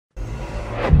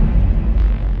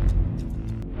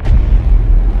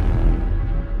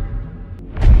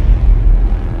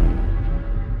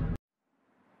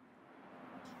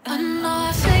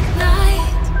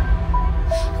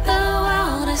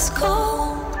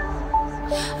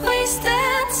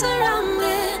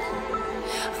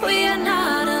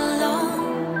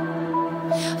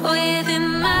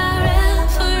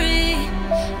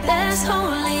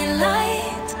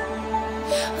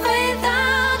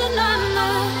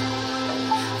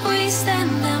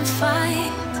stand and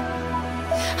fight,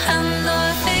 and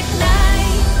North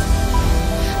ignite.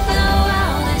 The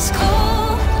world is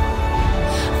cold,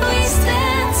 we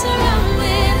stand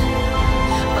surrounded.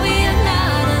 We are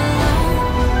not alone.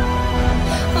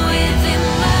 Within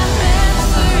my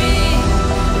referee,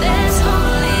 there's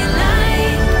holy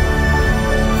light.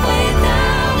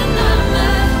 Without a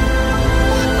number,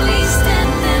 we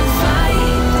stand and fight.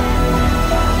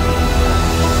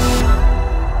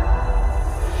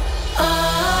 Oh,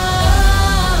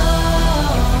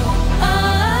 oh,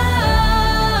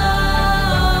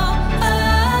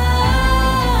 oh,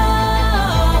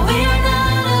 we are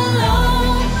not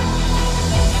alone.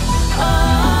 Oh,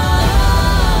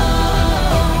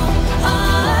 oh,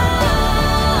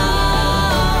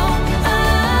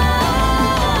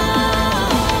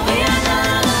 we are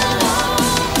not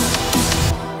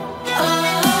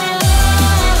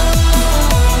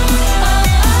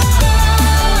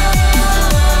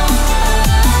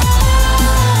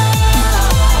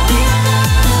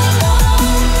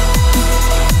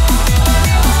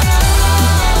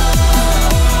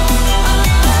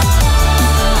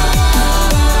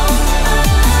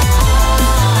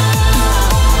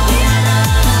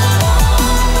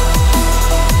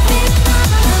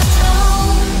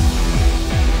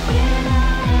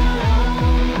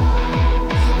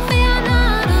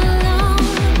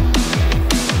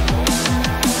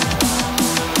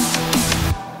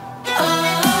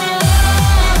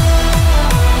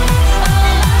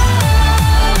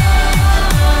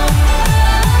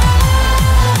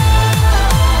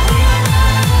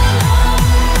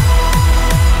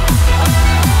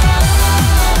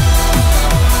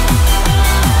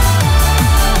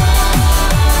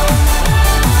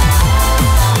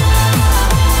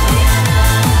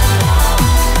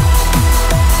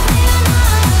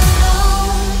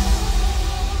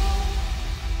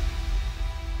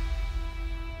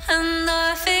and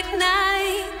North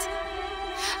ignite.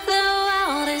 The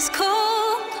world is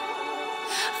cold,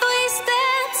 we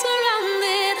stand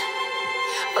surrounded.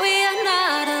 We are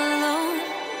not alone.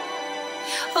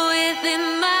 Within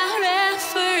my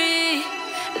referee,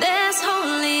 there's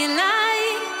holy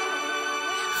light.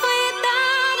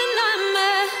 Without a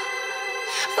number,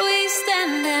 we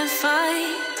stand and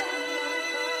fight.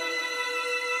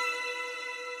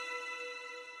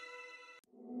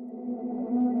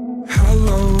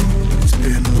 Hello, it's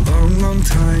been a long, long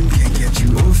time. Can't get you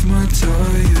off my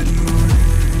tired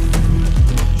mind.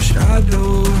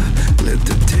 Shadow, let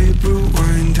the tape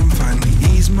rewind and finally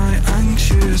ease my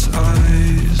anxious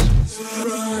eyes.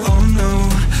 Oh no,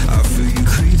 I feel you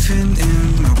creeping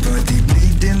in, my body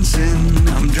bleeding sin.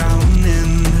 I'm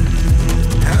drowning.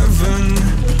 Heaven,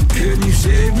 can you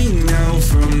save me now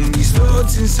from these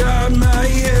thoughts inside my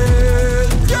head?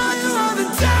 God, you are the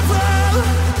devil,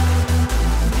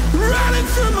 running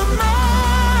through my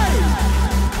mind.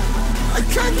 I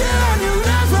can't get on your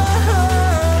level.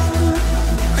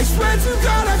 I swear to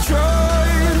God I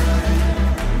tried.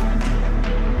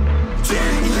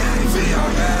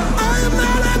 I am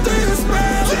not under your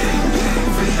spell.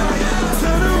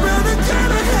 Turn around and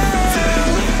turn ahead.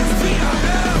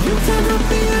 You cannot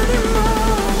be anymore.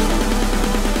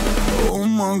 Oh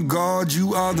my God, you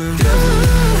are the devil.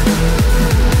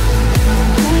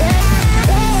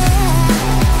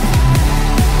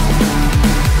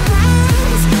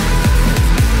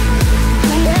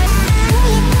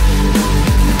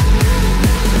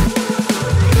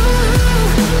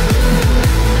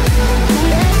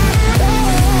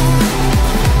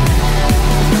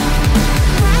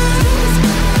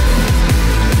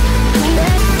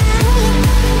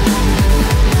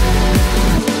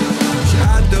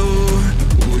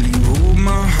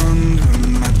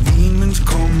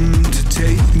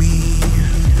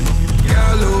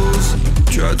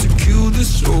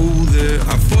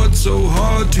 So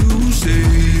hard to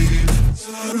save.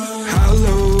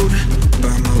 Hallowed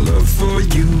by my love for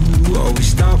you, always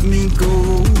stop me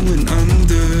going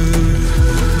under.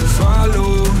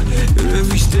 Follow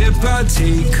every step I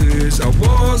take, cause our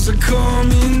walls are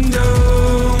coming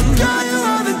down. God, you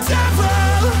are the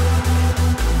devil,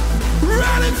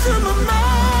 running through my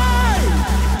mind.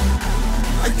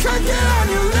 I can't get on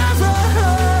your level.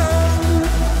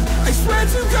 I swear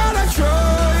to God I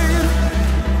tried.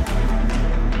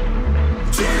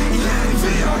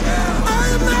 I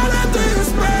am not under your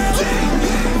spell.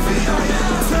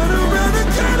 Turn around and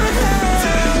turn ahead.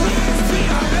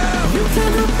 You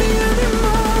cannot be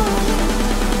anymore.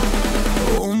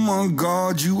 Oh my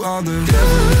God, you are the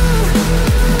devil.